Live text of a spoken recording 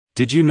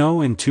Did you know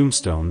in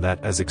Tombstone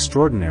that as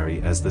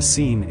extraordinary as the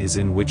scene is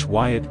in which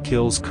Wyatt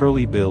kills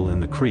Curly Bill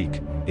in the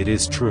creek, it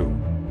is true.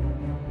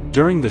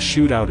 During the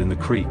shootout in the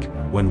creek,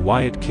 when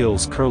Wyatt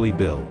kills Curly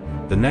Bill,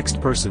 the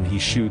next person he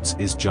shoots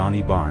is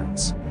Johnny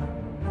Barnes.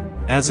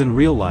 As in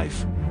real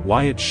life,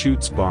 Wyatt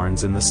shoots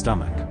Barnes in the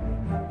stomach.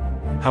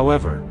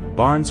 However,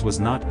 Barnes was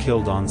not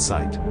killed on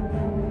sight.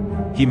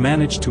 He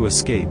managed to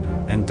escape,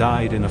 and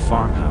died in a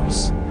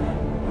farmhouse.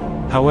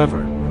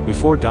 However,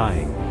 before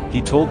dying,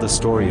 he told the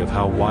story of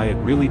how Wyatt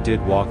really did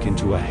walk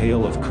into a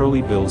hail of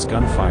Curly Bill's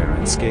gunfire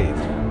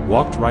unscathed,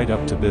 walked right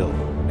up to Bill,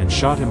 and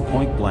shot him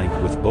point blank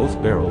with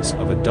both barrels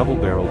of a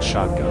double-barreled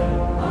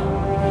shotgun.